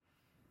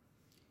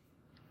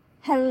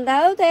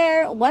Hello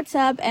there, what's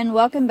up, and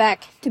welcome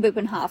back to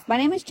Bupenhof. My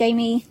name is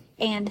Jamie,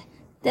 and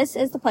this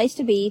is the place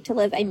to be to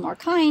live a more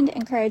kind,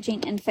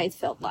 encouraging, and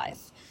faith-filled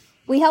life.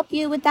 We help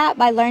you with that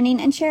by learning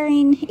and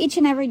sharing each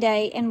and every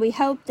day, and we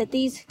hope that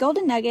these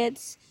golden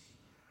nuggets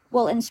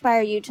will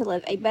inspire you to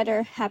live a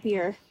better,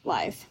 happier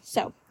life.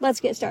 So,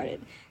 let's get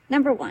started.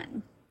 Number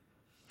 1.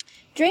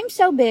 Dream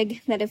so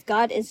big that if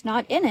God is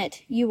not in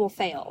it, you will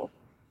fail.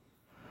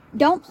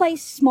 Don't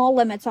place small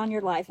limits on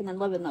your life and then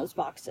live in those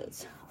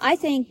boxes. I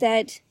think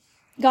that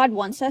God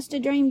wants us to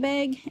dream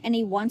big and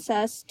He wants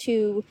us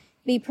to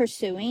be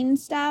pursuing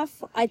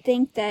stuff. I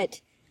think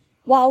that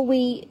while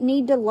we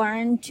need to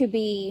learn to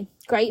be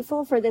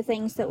grateful for the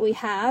things that we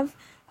have,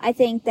 I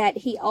think that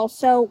He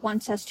also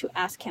wants us to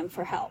ask Him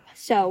for help.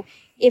 So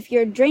if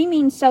you're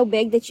dreaming so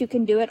big that you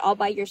can do it all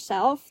by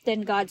yourself,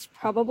 then God's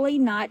probably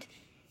not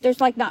there's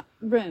not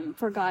room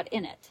for God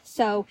in it.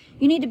 So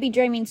you need to be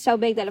dreaming so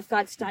big that if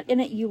God's not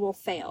in it, you will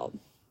fail.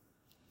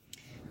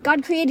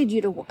 God created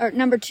you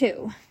number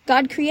 2,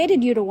 God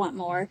created you to want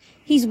more.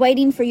 He's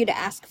waiting for you to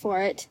ask for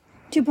it,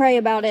 to pray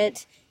about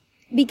it,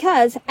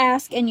 because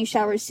ask and you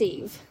shall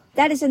receive.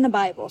 That is in the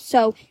Bible.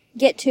 So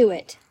get to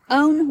it.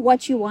 Own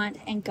what you want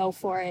and go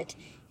for it.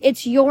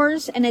 It's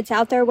yours and it's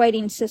out there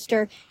waiting,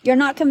 sister. You're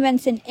not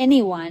convincing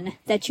anyone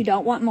that you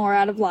don't want more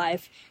out of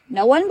life.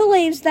 No one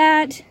believes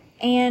that.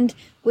 And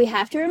we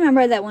have to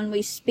remember that when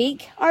we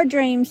speak our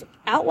dreams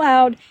out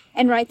loud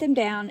and write them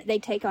down, they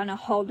take on a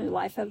whole new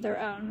life of their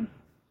own.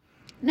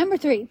 Number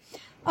 3,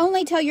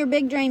 only tell your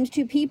big dreams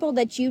to people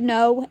that you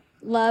know,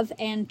 love,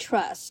 and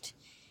trust.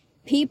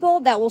 People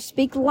that will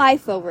speak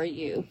life over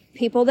you.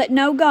 People that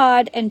know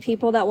God and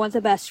people that want the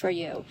best for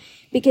you.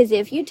 Because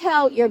if you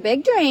tell your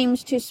big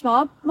dreams to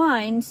small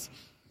minds,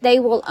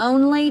 they will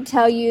only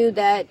tell you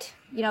that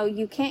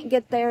you can't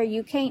get there,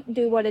 you can't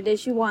do what it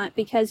is you want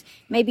because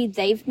maybe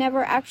they've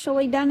never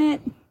actually done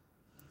it.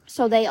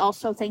 So they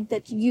also think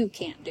that you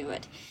can't do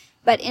it.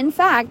 But in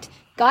fact,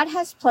 God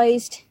has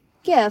placed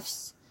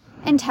gifts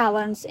and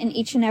talents in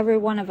each and every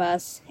one of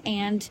us.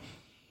 And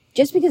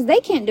just because they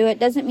can't do it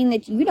doesn't mean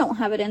that you don't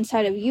have it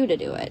inside of you to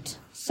do it.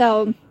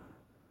 So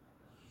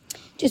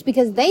just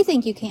because they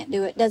think you can't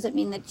do it doesn't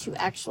mean that you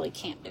actually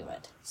can't do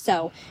it.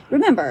 So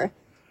remember,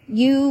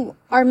 you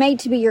are made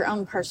to be your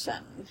own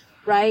person.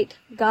 Right?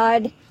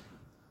 God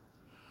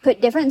put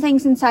different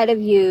things inside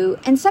of you,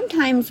 and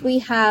sometimes we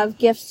have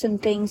gifts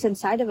and things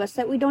inside of us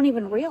that we don't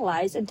even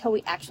realize until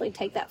we actually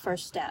take that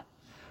first step.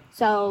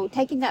 So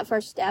taking that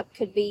first step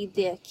could be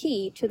the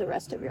key to the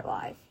rest of your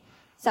life.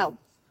 So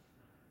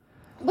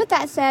with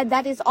that said,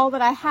 that is all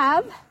that I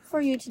have for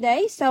you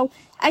today. So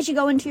as you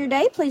go into your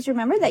day, please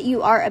remember that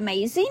you are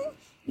amazing,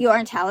 you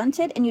are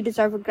talented, and you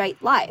deserve a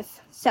great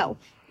life. So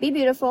be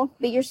beautiful,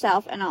 be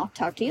yourself, and I'll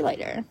talk to you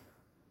later.